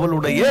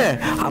அவளுடைய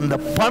அந்த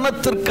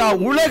பணத்திற்கா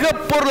உலக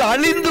பொருள்,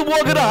 அழிந்து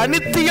போகிற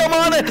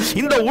அனித்தியமான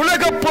இந்த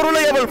உலக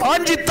பொருளை அவள்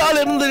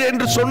வாஞ்சித்தாள்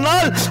என்று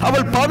சொன்னால்,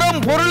 அவள்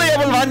பணம் பொருளை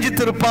அவள்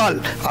வாஞ்சித்திருப்பாள்,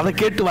 அதை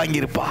கேட்டு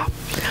வாங்கியிருப்பா.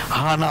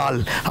 ஆனால்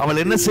அவள்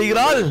என்ன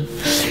செய்கிறாள்?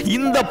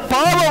 இந்த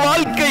பாவ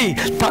வாழ்க்கை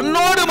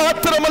தன்னோடு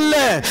மாத்திரமல்ல,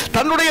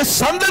 தன்னுடைய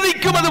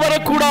சந்ததிக்கும் அது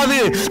வரக்கூடாது.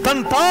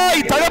 தன்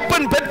தாய்,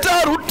 தகப்பன்,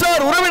 பெற்றார்,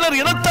 உற்றார், உறவினர்,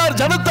 இனத்தார்,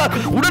 ஜனத்தார்,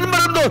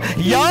 உடன்பிறந்தோர்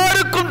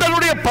யாருக்கும்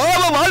தன்னுடைய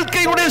பாவ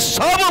வாழ்க்கையுடைய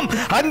சாபம்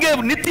அங்கே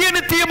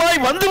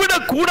நித்தியமாய்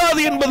வந்துவிடக்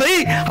கூடாது என்பதை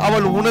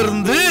அவள்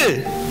உணர்ந்து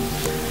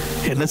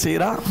என்ன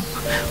செய்கிறாள்?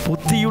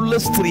 புத்தியுள்ள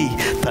ஸ்திரீ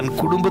தன்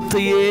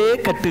குடும்பத்தையே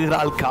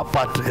கட்டுகிறாள்,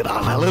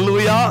 காப்பாற்றுகிறாள்.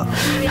 ஹல்லேலூயா,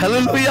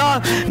 ஹல்லேலூயா.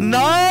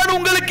 நான்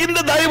உங்களுக்கு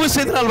இந்த தயவு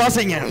செய்தால்,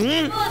 வாசிங்க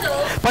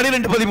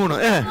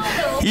 12:13,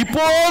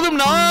 இப்போதும்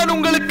நான்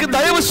உங்களுக்கு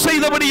தயவு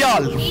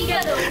செய்தபடியால்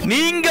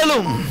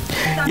நீங்களும்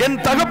என்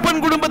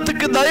தகப்பன்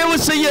குடும்பத்துக்கு தயவு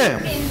செய்ய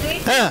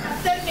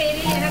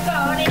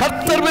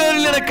கர்த்தர்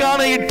பேரில் எனக்கு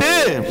ஆணையிட்டு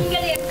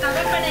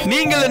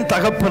நீங்கள் என்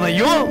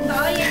தகப்பனையும்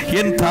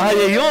என்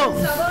தாயையும்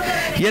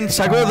என்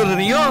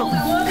சகோதரனையும்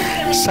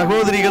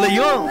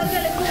சகோதரிகளையும்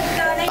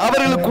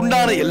அவர்களுக்கு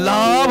உண்டான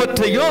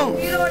எல்லாவற்றையும்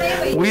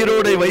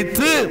உயிரோடு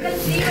வைத்து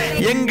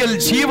எங்கள்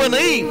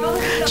ஜீவனை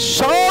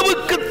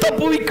சாவுக்கு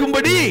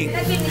தப்புவிக்கும்படி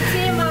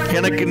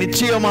எனக்கு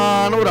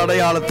நிச்சயமான ஒரு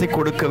அடையாளத்தை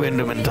கொடுக்க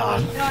வேண்டும்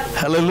என்றால்.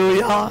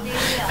 ஹல்லேலூயா,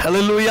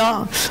 ஹல்லேலூயா.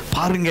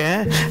 பாருங்க,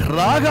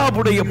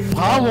 ராகாபுடைய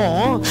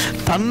பாவம்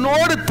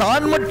தன்னோடு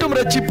தான் மட்டும்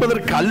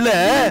ரட்சிப்பதற்கு அல்ல,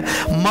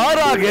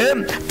 மாறாக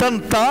தன்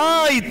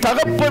தாய்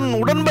தகப்பன்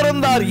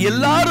உடன்பிறந்தார்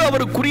எல்லாரும்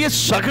அவருக்குரிய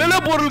சகல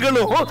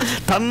பொருள்களும்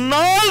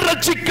தன்னால்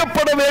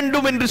ரட்சிக்கப்பட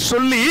வேண்டும் என்று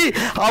சொல்லி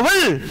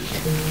அவள்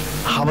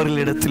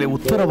அவர்களிடத்திலே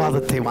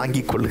உத்தரவாதத்தை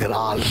வாங்கிக்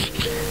கொள்கிறாள்.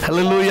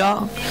 ஹல்லேலூயா,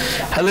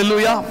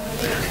 ஹல்லேலூயா.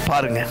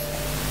 பாருங்க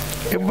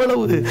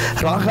எவ்வளவு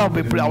ராகாப்,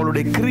 எப்படி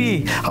அவளுடைய கிரியை,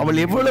 அவள்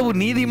எவ்வளவு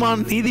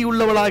நீதி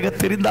உள்ளவளாக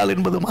தெரிந்தாள்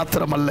என்பது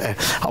மாத்திரமல்ல,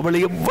 அவள்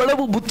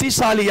எவ்வளவு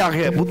புத்திசாலியாக,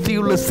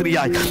 புத்தியுள்ள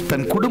ஸ்திரியாய்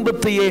தன்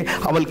குடும்பத்தையே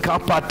அவள்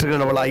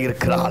காப்பாற்றுகிறவளாய்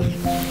இருக்கிறாள்.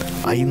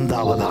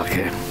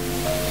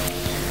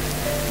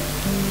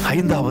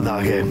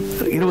 ஐந்தாவதாக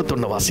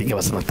 21 வாசிங்க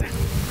வசனத்தை.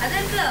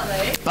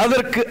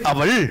 அதற்கு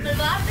அவள்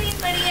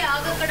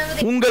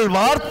உங்கள்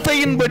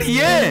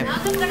வார்த்தையின்படியே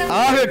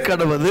ஆக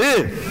கடவது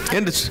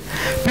என்று,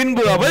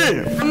 பின்பு அவள்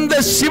அந்த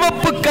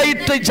சிவப்பு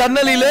கயிற்றை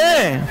ஜன்னலிலே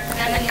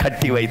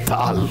கட்டி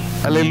வைத்தாள்.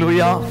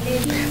 அல்லேலூயா,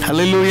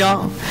 அல்லேலூயா.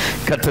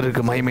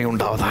 கர்த்தருக்கு மகிமை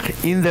உண்டாவதாக.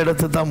 இந்த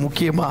இடத்தை தான்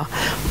முக்கியமா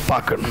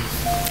பார்க்கணும்.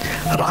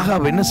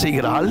 ராகாப் என்ன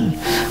செய்கிறாள்?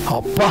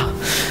 அப்பா,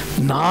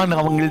 நான்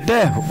அவங்கள்ட்ட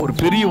ஒரு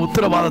பெரிய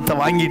உத்தரவாதத்தை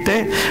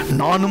வாங்கிட்டேன்,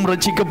 நானும்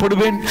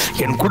ரட்சிக்கப்படுவேன்,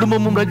 என்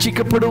குடும்பமும்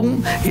ரட்சிக்கப்படும்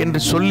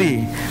என்று சொல்லி,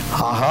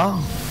 ஆஹா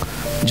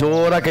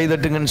ஜோரா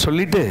கைதட்டுங்கன்னு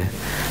சொல்லிட்டு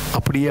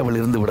அப்படியே அவள்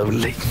இருந்து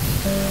விடவில்லை.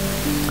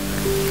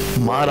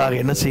 மாறாக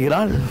என்ன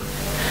செய்கிறாள்?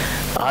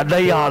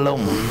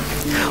 அடையாளம்,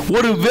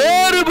 ஒரு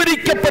வேறு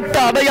பிரிக்கப்பட்ட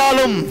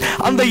அடையாளம்.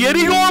 அந்த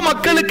எரிகோ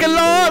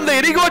மக்களுக்கெல்லாம், அந்த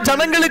எரிகோ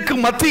ஜனங்களுக்கு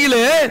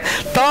மத்தியிலே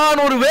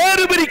தான் ஒரு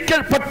வேறு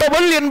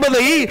பிரிக்கப்பட்டவள்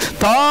என்பதை,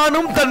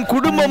 தானும் தன்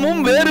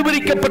குடும்பமும் வேறு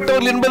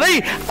பிரிக்கப்பட்டவள் என்பதை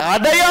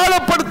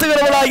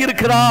அடையாளப்படுத்துகிறவளாக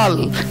இருக்கிறாள்.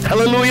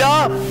 ஹல்லேலூயா,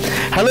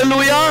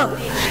 ஹல்லேலூயா.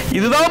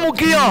 இதுதான்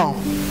முக்கியம்.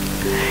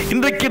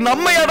 இன்றைக்கு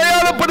நம்மை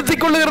அடையாளப்படுத்திக்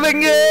கொள்ளுகிறது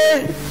எங்கே?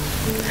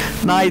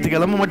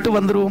 ஞாயிற்றுக்கிழமை மட்டும்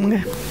வந்துருவோங்க,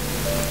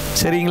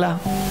 சரிங்களா?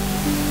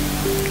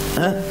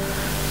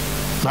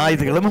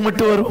 ஞாயிற்றுக்கிழமை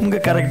மட்டும் வருவோங்க,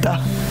 கரெக்டா?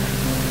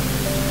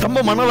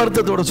 ரொம்ப மன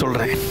வருத்தத்தோடு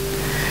சொல்றேன்.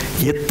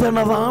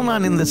 எத்தனை தான்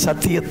நான் இந்த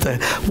சத்தியத்தை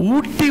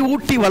ஊட்டி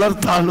ஊட்டி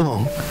வளர்த்தாலும்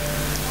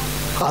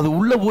அது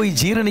உள்ள போய்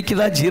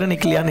ஜீரணிக்குதா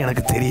ஜீரணிக்கலையான்னு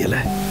எனக்கு தெரியல.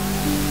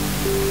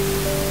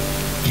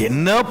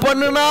 என்ன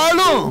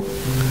பண்ணினாலும்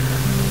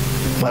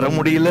வர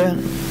முடியல,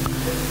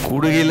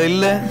 கூடுகையில்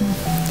இல்லை,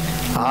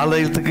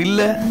 ஆலயத்துக்கு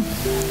இல்லை.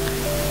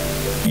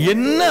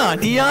 என்ன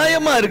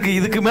அநியாயமா இருக்கு.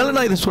 இதுக்கு மேல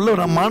நான் இதை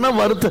சொல்ல மன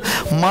வருத்த,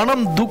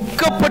 மனம்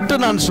துக்கப்பட்டு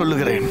நான்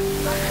சொல்லுகிறேன்.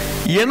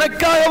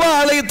 எனக்காகவா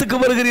ஆலயத்துக்கு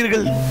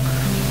வருகிறீர்கள்?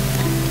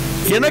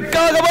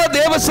 எனக்காகவா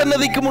தேவ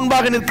சன்னதிக்கு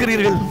முன்பாக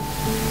நிற்கிறீர்கள்?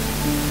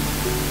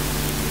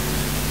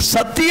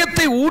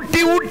 சத்தியத்தை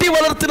ஊட்டி ஊட்டி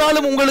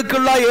வளர்த்தினாலும்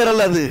உங்களுக்குள்ளா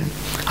ஏறலது.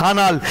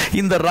 ஆனால்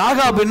இந்த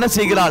ராகாப் என்ன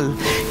செய்கிறாள்?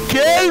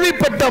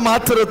 கேள்விப்பட்ட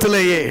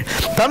மாத்திரத்திலேயே,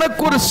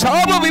 தனக்கு ஒரு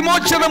சாப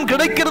விமோச்சனம்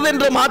கிடைக்கிறது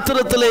என்ற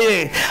மாத்திரத்திலேயே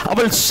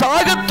அவள்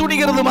சாக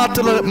துணிகிறது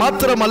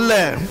மாத்திரமல்ல,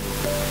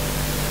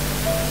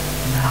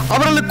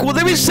 அவர்களுக்கு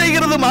உதவி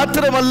செய்கிறது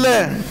மாத்திரமல்ல,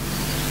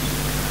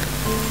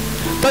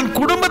 தன்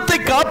குடும்பத்தை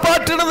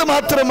காப்பாற்றினது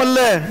மாத்திரமல்ல,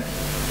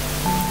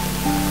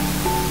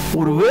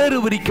 ஒரு வேறு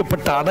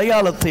விரிக்கப்பட்ட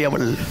அடையாளத்தை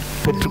அவள்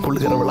பெற்றுக்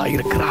கொள்கிறவளாக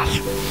இருக்கிறாள்.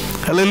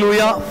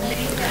 ஹல்லேலூயா,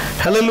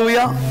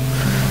 ஹல்லேலூயா.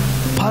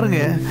 பாருங்க,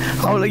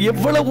 அவள்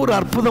எவ்வளவு ஒரு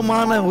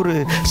அற்புதமான ஒரு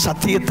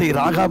சத்தியத்தை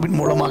ராகாபின்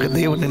மூலமாக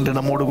தேவன் என்று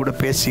நம்மோடு கூட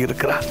பேசி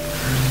இருக்கிறார்,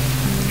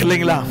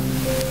 இல்லைங்களா?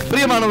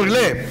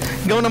 பிரியமானவர்களே,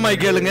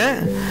 கவனமாய் கேளுங்க.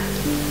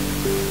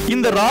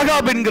 இந்த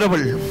ராகாப்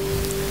என்கிறவள்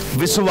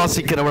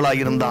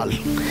விசுவாசிக்கிறவளாய் இருந்தால்,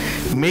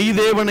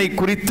 மெய்தேவனை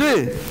குறித்து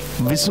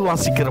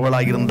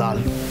விசுவாசிக்கிறவளாய்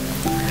இருந்தால்,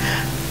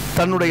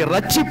 தன்னுடைய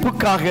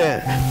ரட்சிப்புக்காக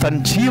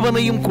தன்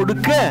ஜீவனையும்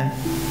கொடுக்க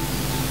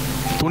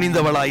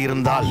துணிந்தவளாய்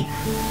இருந்தால்,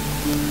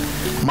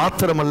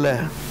 மாத்திரமல்ல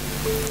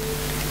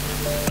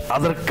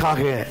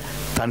அதற்காக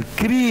தன்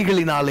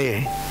கிரியைகளினாலே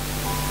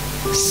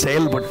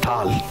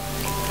செயல்பட்டால்,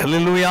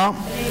 அல்லேலூயா,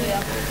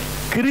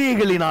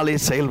 கிரியைகளினாலே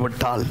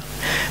செயல்பட்டால்,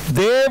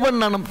 தேவன்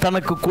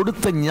தனக்கு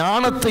கொடுத்த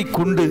ஞானத்தை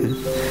கொண்டு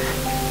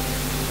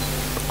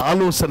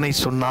ஆலோசனை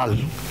சொன்னால்,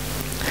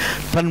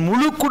 தன்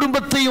முழு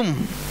குடும்பத்தையும்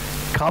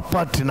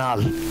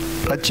காப்பாற்றினால்,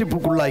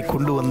 ரட்சிப்புக்குள்ளாய்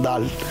கொண்டு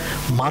வந்தால்,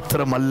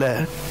 மாத்திரமல்ல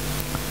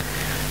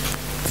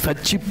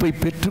ரட்சிப்பை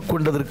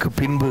பெற்றுக்கொண்டதற்கு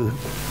பின்பு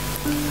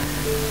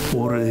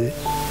ஒரு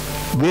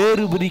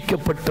வேறு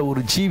பிரிக்கப்பட்ட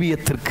ஒரு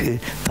ஜீவியத்திற்கு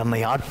தன்னை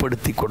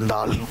ஆட்படுத்தி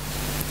கொண்டாள்.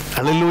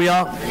 ஹல்லேலூயா,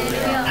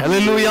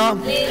 ஹல்லேலூயா.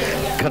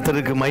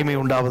 கர்த்தருக்கு மகிமை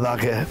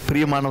உண்டாவதாக.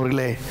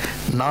 பிரியமானவர்களே,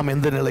 நாம்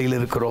எந்த நிலையில்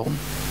இருக்கிறோம்?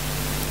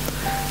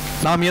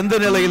 நாம் எந்த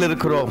நிலையில்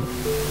இருக்கிறோம்?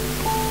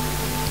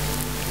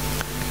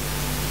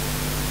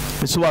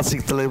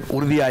 விசுவாசத்தில்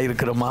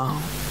உறுதியாயிருக்கிறோமா?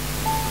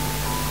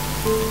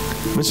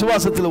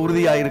 விசுவாசத்தில்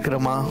உறுதியாக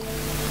இருக்கிறோமா?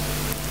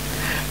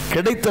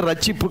 கிடைத்த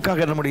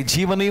ரட்சிப்புக்காக நம்முடைய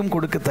ஜீவனையும்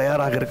கொடுக்க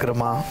தயாராக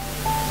இருக்கிறோமா?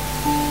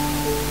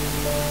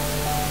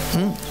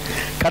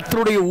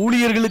 கர்த்தருடைய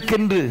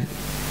ஊழியர்களுக்கென்று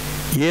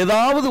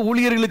ஏதாவது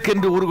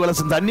ஊழியர்களுக்கென்று ஒரு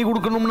கலசம் தண்ணி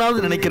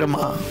கொடுக்கணும்னாவது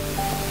நினைக்கிறோமா?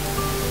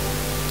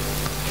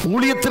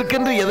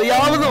 ஊழியத்திற்கென்று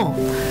எதையாவது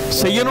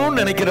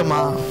செய்யணும்னு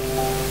நினைக்கிறோமா?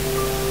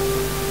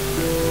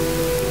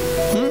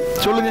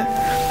 சொல்லுங்க.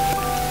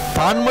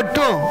 தான்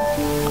மட்டும்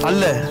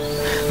அல்ல,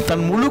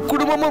 தன் முழு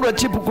குடும்பமும்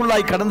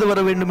ரட்சிப்புக்குள்ளாய் கடந்து வர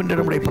வேண்டும் என்ற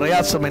நம்முடைய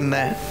பிரயாசம் என்ன?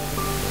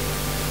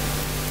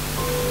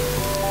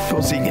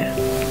 யோசிங்க.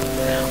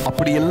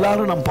 அப்படி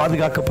எல்லாரும் நாம்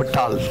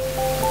பாதுகாக்கப்பட்டால்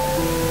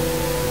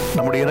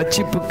நம்முடைய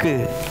ரட்சிப்புக்கு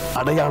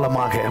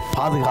அடையாளமாக,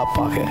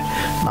 பாதுகாப்பாக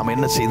நாம்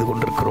என்ன செய்து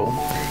கொண்டிருக்கிறோம்?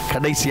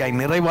 கடைசியாய்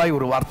நிறைவாய்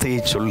ஒரு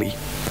வார்த்தையை சொல்லி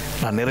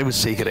நான் நிறைவு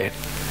செய்கிறேன்.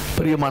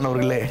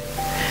 பிரியமானவர்களே,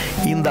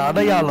 இந்த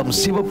அடையாளம்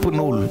சிவப்பு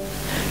நூல்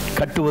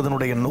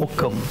கட்டுவதனுடைய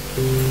நோக்கம்,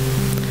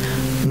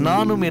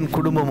 நானும் என்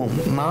குடும்பமும்,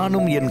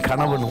 நானும் என்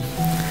கணவனும்,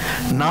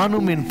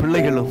 நானும் என்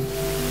பிள்ளைகளும்,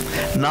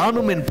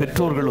 நானும் என்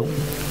பெற்றோர்களும்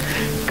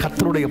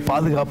கர்த்தருடைய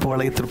பாதுகாப்பு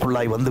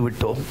வளையத்திற்குள்ளாய்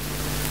வந்துவிட்டோம்.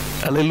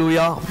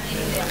 அல்லேலூயா.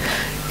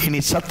 இனி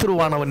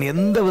சத்துருவானவன்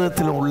எந்த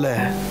விதத்திலும் உள்ள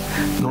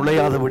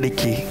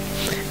நுழையாதபடிக்கு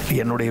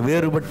என்னுடைய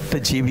வேறுபட்ட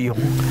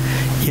ஜீவியம்,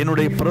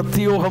 என்னுடைய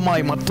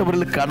பிரத்யோகமாய்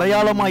மற்றவர்களுக்கு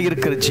அடையாளமாய்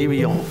இருக்கிற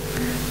ஜீவியம்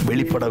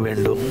வெளிப்பட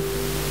வேண்டும்.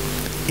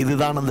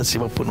 இதுதான் அந்த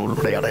சிவப்பு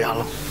நூலுடைய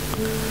அடையாளம்.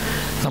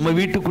 நம்ம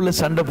வீட்டுக்குள்ள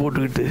சண்டை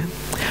போட்டுக்கிட்டு,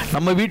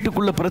 நம்ம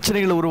வீட்டுக்குள்ள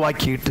பிரச்சனைகளை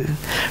உருவாக்கிக்கிட்டு,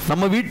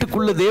 நம்ம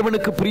வீட்டுக்குள்ள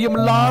தேவனுக்கு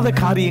பிரியமில்லாத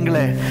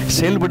காரியங்களை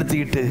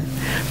செயல்படுத்திக்கிட்டு,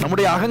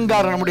 நம்முடைய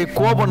அகங்காரம், நம்முடைய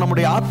கோபம்,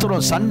 நம்முடைய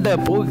ஆத்திரம், சண்டை,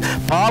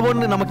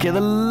 பாவம்னு நமக்கு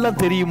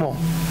எதெல்லாம் தெரியுமோ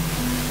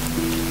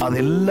அது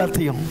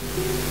எல்லாத்தையும்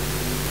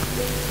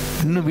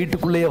இன்னும்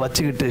வீட்டுக்குள்ளேயே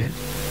வச்சுக்கிட்டு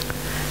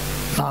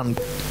நான்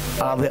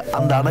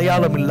அந்த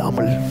அடையாளம்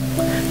இல்லாமல்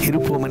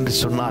இருப்போம் என்று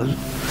சொன்னால்,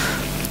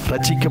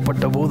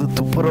 ரட்சிக்கப்பட்ட போது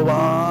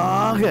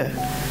துப்புரவாக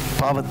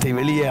பாவத்தை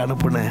வெளியே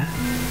அனுப்புன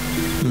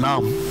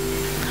நாம்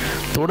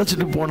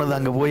தொடச்சிட்டு போனது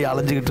அங்கே போய்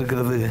அலைஞ்சிக்கிட்டு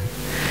இருக்கிறது,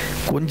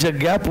 கொஞ்சம்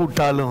கேப்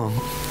விட்டாலும்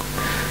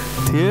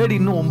தேடி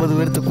இன்னும் 9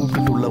 பேர்த்த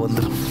கூப்பிட்டுட்டு உள்ள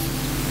வந்துடும்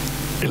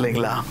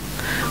இல்லைங்களா?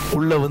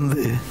 உள்ள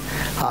வந்து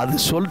அது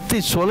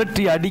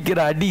சொலட்டி அடிக்கிற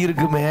அடி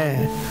இருக்குமே,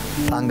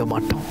 தாங்க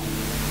மாட்டோம்.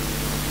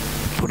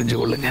 புரிஞ்சு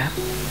கொள்ளுங்க.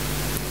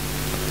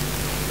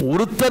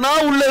 ஒருத்தனா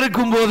உள்ள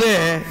இருக்கும் போதே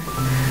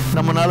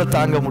நம்மளால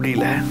தாங்க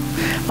முடியல.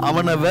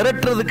 அவனை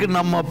விரட்டுறதுக்கு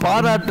நம்ம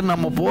பாராட்டு,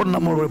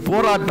 நம்மளுடைய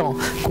போராட்டம்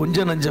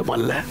கொஞ்சம் நஞ்சம்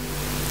அல்ல.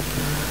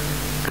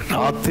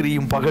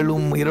 ராத்திரியும்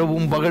பகலும்,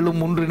 இரவும் பகலும்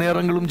 3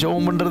 நேரங்களும்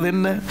ஜெபம் பண்றது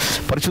என்ன,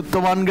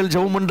 பரிசுத்தவான்கள்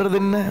ஜெபம் பண்றது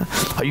என்ன,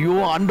 ஐயோ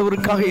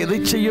ஆண்டவருக்காக எதை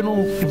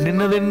செய்யணும்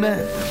நின்னது என்ன,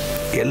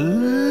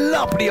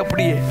 எல்லாம்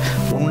அப்படியே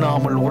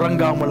உண்ணாமல்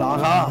உறங்காமல்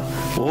ஆகா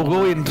ஓகோ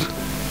என்று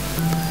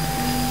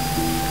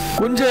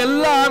கொஞ்சம்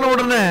எல்லாம் ஆன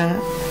உடனே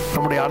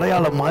நம்முடைய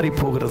அடையாளம் மாறி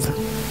போகிறது.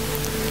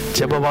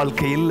 ஜெப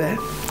வாழ்க்கை இல்லை,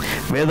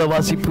 வேத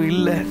வாசிப்பு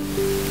இல்லை,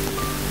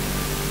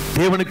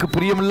 தேவனுக்கு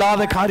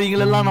பிரியமில்லாத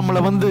காரியங்கள் எல்லாம்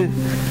நம்மளை வந்து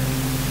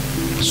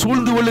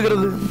சூழ்ந்து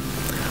கொள்ளுகிறது.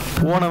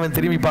 போனவன்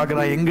திரும்பி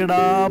பார்க்கிறான், எங்கடா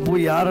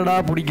போய் யாரடா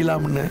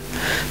பிடிக்கலாம்னு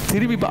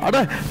திரும்பி அட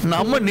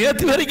நம்ம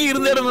நேற்று வரைக்கும்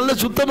இருந்த இடம் நல்லா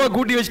சுத்தமா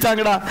கூட்டி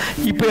வச்சுட்டாங்கடா,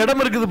 இப்ப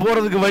இடம் இருக்குது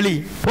போறதுக்கு வழி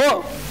போ.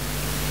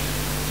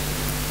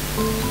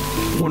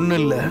 ஒண்ணு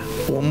இல்ல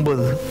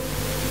 9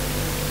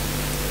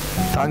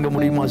 தாங்க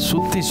முடியுமா?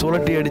 சுத்தி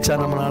சுரட்டி அடிச்சா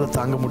நம்மளால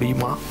தாங்க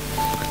முடியுமா?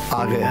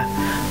 ஆக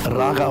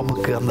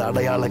ராகாவுக்கு அந்த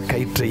அடையாள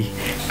கயிற்றை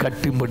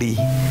கட்டும்படி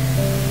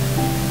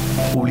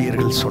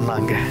ஊழியர்கள்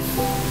சொன்னாங்க.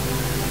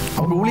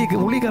 அவங்க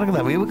ஊழியக்காரங்க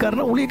தான்,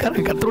 வேவுக்காரனா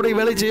ஊழியக்காரங்க, கர்த்தருடைய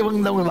வேலை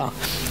செய்வங்க தான்.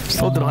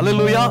 ஸ்தோத்திரம்,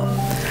 அல்லேலூயா.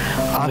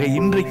 ஆக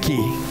இன்றைக்கு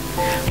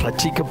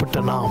ரட்சிக்கப்பட்ட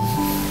நாம்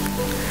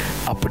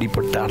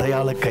அப்படிப்பட்ட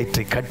அடையாள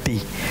கயிற்றை கட்டி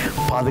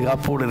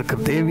பாதுகாப்போடு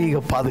இருக்கிற,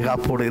 தெய்வீக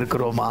பாதுகாப்போடு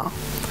இருக்கிறோமா?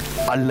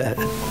 அல்ல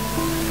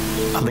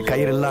அந்த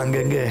கயிறெல்லாம்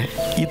அங்கங்க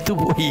இத்து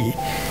போய்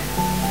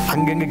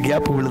அங்கங்க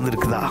கேப்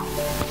விழுந்திருக்குதா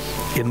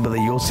என்பதை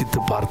யோசித்து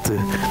பார்த்து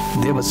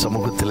தேவ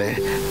சமூகத்தில்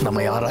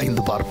நம்மை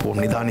ஆராய்ந்து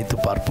பார்ப்போம், நிதானித்து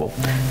பார்ப்போம்.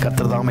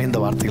 கர்த்தர் தாமே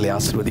இந்த வார்த்தைகளை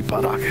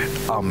ஆசீர்வதிப்பாராக.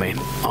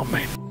 ஆமென்,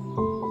 ஆமென்.